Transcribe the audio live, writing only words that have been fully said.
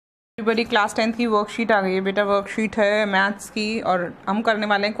बड़ी class 10th की worksheet आ गई है बेटा। वर्कशीट है मैथ्स की और हम करने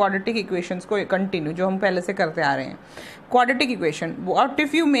वाले हैं क्वाड्रेटिक इक्वेशंस को कंटिन्यू, जो हम पहले से करते आ रहे हैं। Quadratic equation, what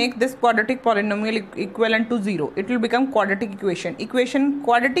if you make this quadratic polynomial equivalent to zero, it will become quadratic equation. Equation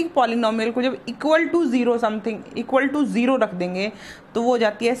quadratic polynomial को जब equal to zero something equal to zero रख देंगे तो वो हो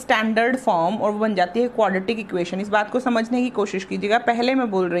जाती है स्टैंडर्ड फॉर्म और वो बन जाती है क्वाड्रेटिक इक्वेशन। इस बात को समझने की कोशिश कीजिएगा। पहले मैं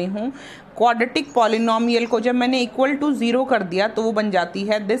बोल रही हूँ क्वाड्रेटिक पॉलिनोमियल को जब मैंने इक्वल टू जीरो कर दिया तो वो बन जाती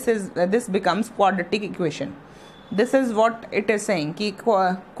है this becomes quadratic equation. This is what it is saying कि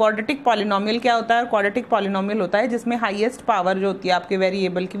क्वाड्रेटिक पॉलिनोमियल क्या होता है। क्वाड्रेटिक पॉलिनोमियल होता है जिसमें हाईएस्ट पावर जो होती है आपके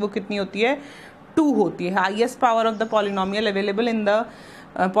वेरिएबल की वो कितनी होती है, 2 होती है। Highest power of the polynomial available in the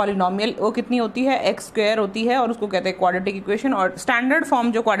polynomial वो कितनी होती है, एक्स स्क्वायर होती है और उसको कहते हैं क्वाड्रेटिक इक्वेशन। और स्टैंडर्ड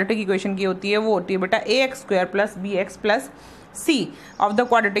फॉर्म जो क्वाड्रेटिक इक्वेशन की होती है वो होती है बेटा ए x square plus B x plus C of the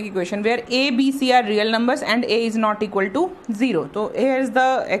quadratic equation where A, B, C are real numbers and A is not equal to 0. तो here is the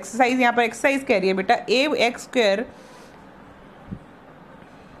exercise, यहाँ पर exercise कह रही है बेटा A x square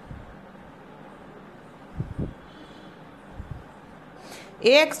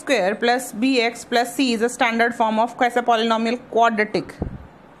ax square plus bx plus c is a standard form of कैसा polynomial, quadratic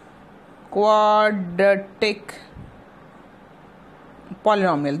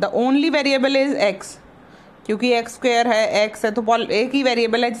polynomial. The only variable is x, क्योंकि x square है, एक्स है तो एक ही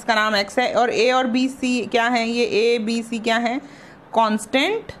वेरिएबल है जिसका नाम एक्स है। और ए और बी सी क्या है, ये ए बी सी क्या है,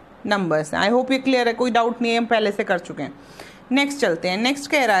 कांस्टेंट नंबर्स। आई होप ये क्लियर है, कोई डाउट नहीं है, हम पहले से कर चुके हैं। नेक्स्ट चलते हैं। नेक्स्ट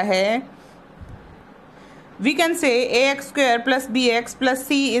कह रहा है we can say A x square plus B x plus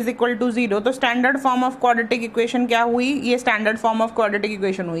C is equal to zero. तो standard form of quadratic equation क्या हुई, ये standard form of quadratic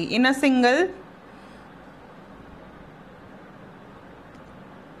equation हुई इन a single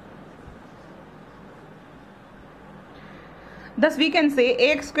Thus we can say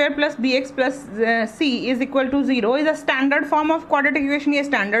ax square plus bx plus c is equal to 0 is a standard form of quadratic equation। ये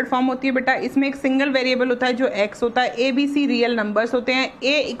standard form होती है बेटा। इसमें एक सिंगल वेरिएबल होता है जो x होता है, a b c real numbers होते हैं।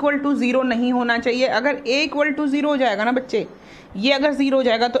 a इक्वल टू 0 नहीं होना चाहिए। अगर a इक्वल टू 0 हो जाएगा ना बच्चे, ये अगर 0 हो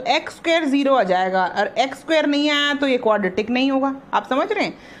जाएगा तो एक्स स्क्वायर 0 आ जाएगा और एक्स स्क्वायर नहीं आया तो ये क्वाड्रेटिक नहीं होगा। आप समझ रहे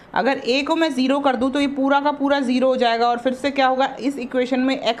हैं। अगर a को मैं 0 कर दूं तो ये पूरा का पूरा 0 हो जाएगा और फिर से क्या होगा, इस इक्वेशन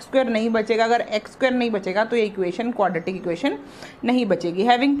में एक्स स्क्वायर नहीं बचेगा। अगर एक्स स्क्वायर नहीं बचेगा तो ये इक्वेशन क्वाड्रेटिक इक्वेशन नहीं बचेगी।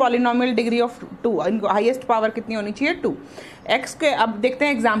 हैविंग पॉलिनोमियल डिग्री ऑफ 2, इनको हाईएस्ट पावर कितनी होनी चाहिए, 2। एक्स स्क्वायर, अब देखते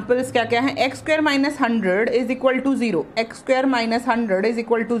हैं एग्जाम्पल्स क्या क्या है। X square minus 100 is equal to 0। X square minus 100 is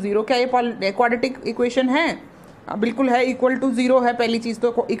equal to 0। क्या ये क्वाड्रेटिक इक्वेशन है? बिल्कुल है, इक्वल टू 0 है, पहली चीज़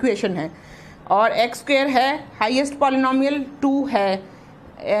तो इक्वेशन है। और एक्स स्क्वायर है, हाईएस्ट पॉलिनोमियल 2 है,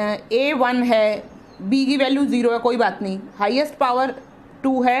 ए 1 है, बी की वैल्यू 0 है, कोई बात नहीं, हाईएस्ट पावर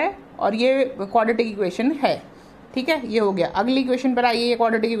 2 है और ये क्वाड्रेटिक इक्वेशन है। ठीक है, ये हो गया। अगली इक्वेशन पर आइए। ये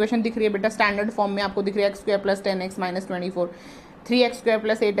क्वाड्रेटिक इक्वेशन दिख रही है बेटा स्टैंडर्ड फॉर्म में, आपको दिख रही है x square plus 10x minus 24, 3x square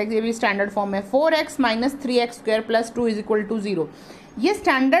plus 8x, ये भी स्टैंडर्ड फॉर्म है। 4x minus 3x square plus 2 is equal to 0। ये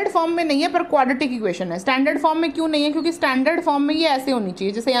स्टैंडर्ड फॉर्म में नहीं है पर क्वाड्रेटिक इक्वेशन है। स्टैंडर्ड फॉर्म में क्यों नहीं है, क्योंकि स्टैंडर्ड फॉर्म में ये ऐसे होनी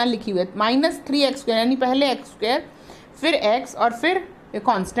चाहिए जैसे यहाँ लिखी हुई है, माइनस 3x स्क्वायर, यानी पहले x स्क्वायर फिर x और फिर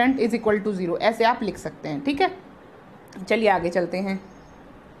कांस्टेंट इज इक्वल टू 0, ऐसे आप लिख सकते हैं। ठीक है, चलिए आगे चलते हैं।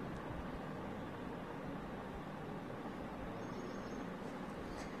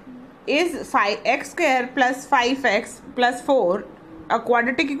 Is 5x square plus 5x plus 4 a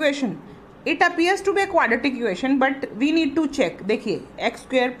quadratic equation? It appears to be a quadratic equation but we need to check. देखिए एक्स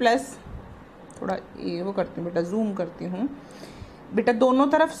स्क्वायर प्लस, थोड़ा ये वो करती हूँ बेटा, जूम करती हूँ बेटा, दोनों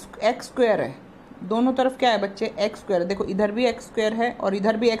तरफ एक्स स्क्वायर है, दोनों तरफ क्या है बच्चे, एक्स स्क्वायर। देखो इधर भी एक्स स्क्वायर है और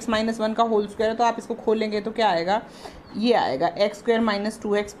इधर भी x माइनस 1 का होल स्क्वायर है, तो आप इसको खोलेंगे तो क्या आएगा, ये आएगा x square minus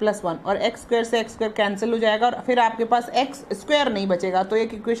 2x plus 1 और एक्स स्क्वायर से एक्स स्क्वायर कैंसिल हो जाएगा और फिर आपके पास एक्स स्क्वायर नहीं बचेगा, तो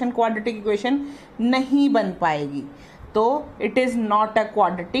एक इक्वेशन क्वाड्रेटिक इक्वेशन नहीं बन पाएगी। तो it is not a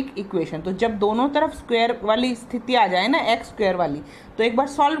quadratic equation. तो जब दोनों तरफ स्क्वायर वाली स्थिति आ जाए ना, एक्स स्क्वायर वाली, तो एक बार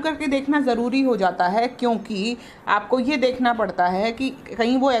सॉल्व करके देखना ज़रूरी हो जाता है, क्योंकि आपको ये देखना पड़ता है कि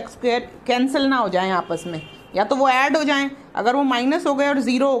कहीं वो एक्स स्क्वायर कैंसिल ना हो जाएं आपस में, या तो वो ऐड हो जाएं। अगर वो माइनस हो गए और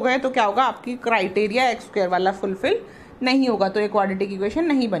 0 हो गए तो क्या होगा, आपकी क्राइटेरिया एक्स स्क्वायर वाला फुलफिल नहीं होगा, तो ये क्वाड्रेटिक इक्वेशन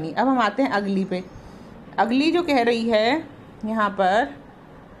नहीं बनी। अब हम आते हैं अगली पे। अगली जो कह रही है यहाँ पर,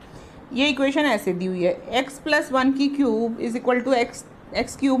 ये इक्वेशन ऐसे दी हुई है, x प्लस 1 की cube is equal to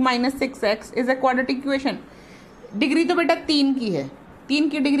x cube minus 6x is a quadratic equation. Degree तो बेटा 3 की है, 3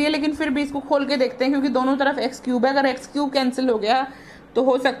 की डिग्री है, लेकिन फिर भी इसको खोल के देखते हैं क्योंकि दोनों तरफ एक्स क्यूब है। अगर एक्स क्यूब कैंसिल हो गया तो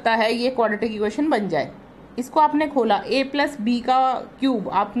हो सकता है ये क्वाड्रेटिक इक्वेशन बन जाए। इसको आपने खोला, a प्लस बी का क्यूब,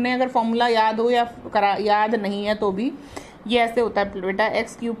 आपने अगर फॉर्मूला याद हो या याद नहीं है तो भी ये ऐसे होता है बेटा,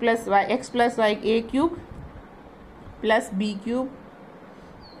 x cube plus Y, x plus Y ए cube plus B cube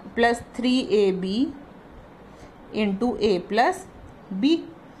plus 3ab into ए प्लस बी।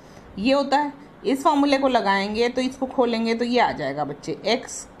 ये होता है। इस फॉर्मूले को लगाएंगे तो इसको खोलेंगे तो ये आ जाएगा बच्चे,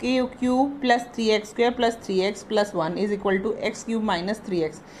 x cube plus 3x square plus 3x plus 1 is equal to x cube minus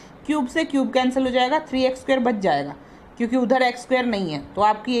 3x। Cube से क्यूब कैंसिल हो जाएगा, 3x स्क्वायर बच जाएगा क्योंकि उधर x स्क्वायर नहीं है, तो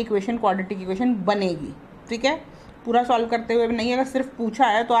आपकी इक्वेशन क्वाड्रेटिक इक्वेशन बनेगी। ठीक है, पूरा सॉल्व करते हुए भी नहीं, अगर सिर्फ पूछा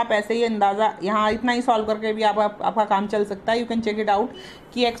है तो आप ऐसे ही अंदाज़ा यहाँ इतना ही सॉल्व करके भी आपका काम चल सकता है। You can check it out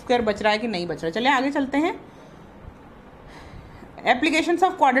कि एक्स स्क्वायर बच रहा है कि नहीं बच रहा है। चलिए आगे चलते हैं। एप्लीकेशंस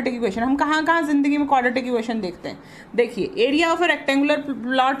ऑफ क्वाड्रेटिक इक्वेशन, हम कहाँ कहाँ जिंदगी में क्वाड्रेटिक इक्वेशन देखते हैं। देखिए, area of A rectangular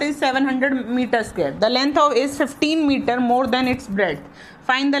plot is 700 metre square, the length of is 15 metre more than it's breadth,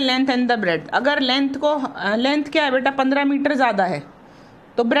 find the length and the breadth. अगर लेंथ क्या है बेटा, 15 मीटर ज़्यादा है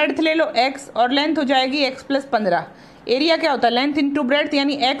तो ब्रेड्थ ले लो x और लेंथ हो जाएगी x प्लस 15। एरिया क्या होता है, लेंथ इंटू ब्रेड्थ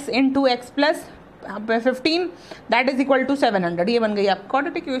यानी x into x plus 15 that is equal to 700। ये बन गई आपकी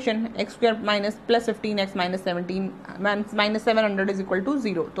quadratic equation, x square minus plus 15x minus 17 minus 700 is equal to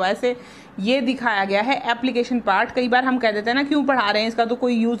 0। तो ऐसे ये दिखाया गया है एप्लीकेशन पार्ट। कई बार हम कह देते हैं ना क्यों पढ़ा रहे हैं, इसका तो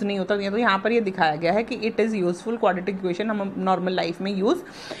कोई यूज़ नहीं होता, तो यहाँ पर ये दिखाया गया है कि it is useful, quadratic equation हम नॉर्मल लाइफ में यूज़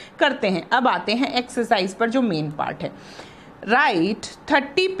करते हैं। अब आते हैं एक्सरसाइज पर जो मेन पार्ट है। Right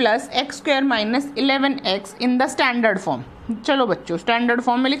 30 plus x square minus 11x in the standard form. चलो बच्चों, स्टैंडर्ड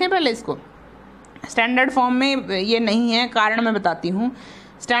फॉर्म में लिखें पहले इसको। स्टैंडर्ड फॉर्म में ये नहीं है, कारण मैं बताती हूँ।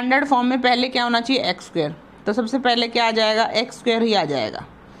 स्टैंडर्ड फॉर्म में पहले क्या होना चाहिए, एक्स स्क्वायर, तो सबसे पहले क्या आ जाएगा, एक्स स्क्वायर ही आ जाएगा,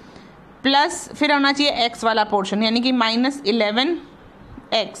 प्लस फिर होना चाहिए एक्स वाला पोर्शन यानी कि माइनस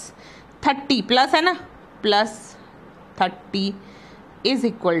 11x, 30 प्लस है ना, प्लस 30 इज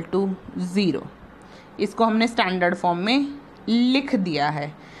इक्वल टू 0। इसको हमने स्टैंडर्ड फॉर्म में लिख दिया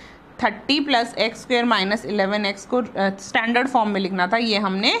है। 30 plus x square minus 11x को स्टैंडर्ड फॉर्म में लिखना था, ये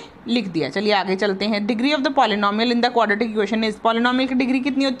हमने लिख दिया। चलिए आगे चलते हैं। Degree of the polynomial in the quadratic equation is, polynomial की डिग्री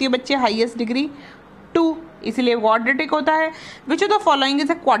कितनी होती है बच्चे, हाईएस्ट डिग्री 2, इसलिए क्वाड्रेटिक होता है। Which of the following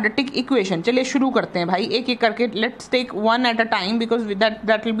is a quadratic equation. चलिए शुरू करते हैं भाई, एक एक करके। Let's take one at a time because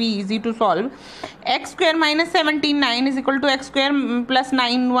that will be easy to solve. X square minus 17 is equal to x square plus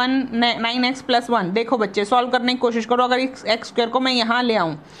 9x plus 1। देखो बच्चे, सॉल्व करने की कोशिश करो। अगर एक्स स्क्वायर को मैं यहाँ ले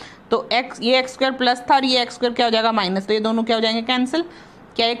आऊँ तो ये एक्स स्क्वायर प्लस था और ये एक्स स्क्वायर क्या हो जाएगा, माइनस, तो ये दोनों क्या हो जाएंगे, कैंसिल।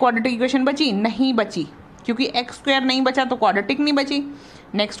 क्या ये क्वाड्रेटिक इक्वेशन बची, नहीं बची, क्योंकि एक्स स्क्वायर नहीं बचा तो क्वाड्रेटिक नहीं बची।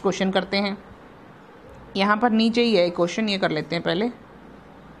 नेक्स्ट क्वेश्चन करते हैं। यहाँ पर नीचे ही है क्वेश्चन, ये कर लेते हैं पहले,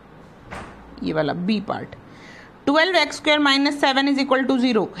 ये वाला B part. 12x square minus 7 is equal to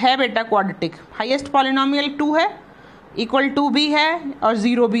 0 है बेटा क्वाड्रेटिक। हाईएस्ट पॉलिनोमियल 2 है, इक्वल टू भी है और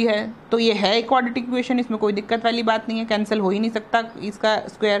 0 भी है, तो ये है क्वाड्रेटिक इक्वेशन, इसमें कोई दिक्कत वाली बात नहीं है, कैंसिल हो ही नहीं सकता इसका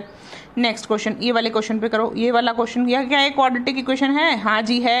स्क्वायर। नेक्स्ट क्वेश्चन, ये वाले क्वेश्चन पे करो। ये वाला क्वेश्चन क्या है, क्वाड्रेटिक इक्वेशन है, हाँ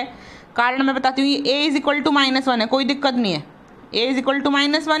जी है। कारण मैं बताती हूँ, ये a इज इक्वल टू -1 है, कोई दिक्कत नहीं है। a इज इक्वल टू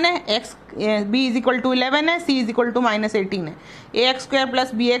 -1 है, b इज इक्वल टू 11 है, c इज इक्वल टू -18 है। ax square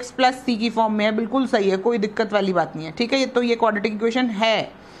plus bx plus c की फॉर्म में है, बिल्कुल सही है, कोई दिक्कत वाली बात नहीं है। ठीक है, तो ये क्वाड्रेटिक इक्वेशन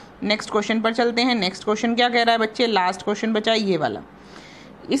है। नेक्स्ट क्वेश्चन पर चलते हैं। नेक्स्ट क्वेश्चन क्या कह रहा है बच्चे, लास्ट क्वेश्चन बचा ये वाला।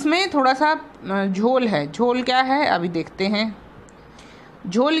 इसमें थोड़ा सा झोल है। झोल क्या है अभी देखते हैं।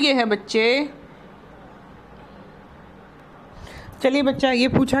 झोल ये है बच्चे, चलिए बच्चा, ये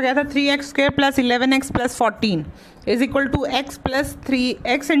पूछा गया था 3x square plus 11x plus 14 is equal to x plus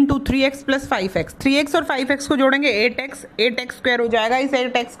 3x into 3x plus 5x। 3x और 5x को जोड़ेंगे 8x स्क्वायर हो जाएगा। इस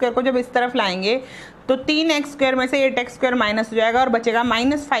 8x स्क्वायर को जब इस तरफ लाएंगे तो 3x स्क्वायर में से 8x स्क्वायर माइनस हो जाएगा और बचेगा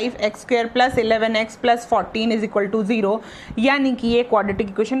 -5x square plus 11x plus 14 is equal to 0, यानी कि ये क्वाड्रेटिक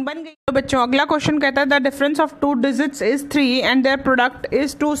इक्वेशन बन गई। तो बच्चों अगला क्वेश्चन कहता है the difference of 2 digits is 3 and their product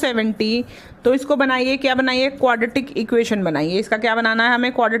is 270। तो इसको बनाइए, क्या बनाइए, क्वाड्रेटिक इक्वेशन बनाइए। इसका क्या बनाना है,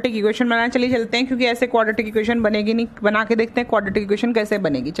 हमें क्वाड्रेटिक इक्वेशन बनाना। चलिए चलते हैं, क्योंकि ऐसे क्वाड्रेटिक इक्वेशन बनेगी नहीं, बना के देखते हैं क्वाड्रेटिक इक्वेशन कैसे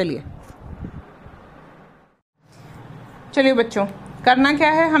बनेगी। चलिए बच्चों, करना क्या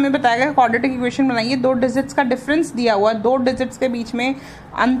है, हमें बताया गया क्वाड्रेटिक इक्वेशन बनाइए। 2 डिजिट्स का डिफरेंस दिया हुआ है, 2 डिजिट्स के बीच में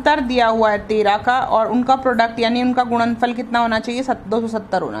अंतर दिया हुआ है 13 का, और उनका प्रोडक्ट यानी उनका गुणनफल कितना होना चाहिए,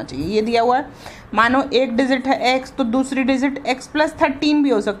 270 होना चाहिए, ये दिया हुआ है। मानो एक डिजिट है x, तो दूसरी डिजिट x प्लस 13 भी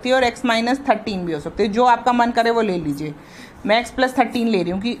हो सकती है और x माइनस 13 भी हो सकती है, जो आपका मन करे वो ले लीजिए। मैं x प्लस 13 ले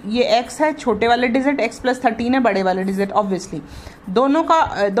रही हूँ कि ये x है छोटे वाले डिजिट, x प्लस 13 है बड़े वाले डिजिट। ऑब्वियसली दोनों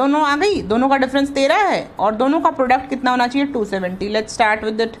आ गई, दोनों का डिफरेंस 13 है और दोनों का प्रोडक्ट कितना होना चाहिए, 270। Let's start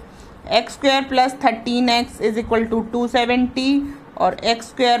with it. X square plus 13x is equal to 270 और x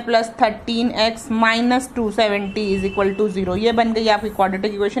square plus 13x minus 270 is equal to 0। ये बन गई आपकी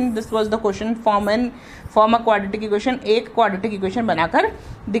quadratic equation. This was the question form a quadratic equation. एक क्वाड्रेटिक इक्वेशन बनाकर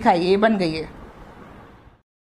दिखाइए, ये बन गई है।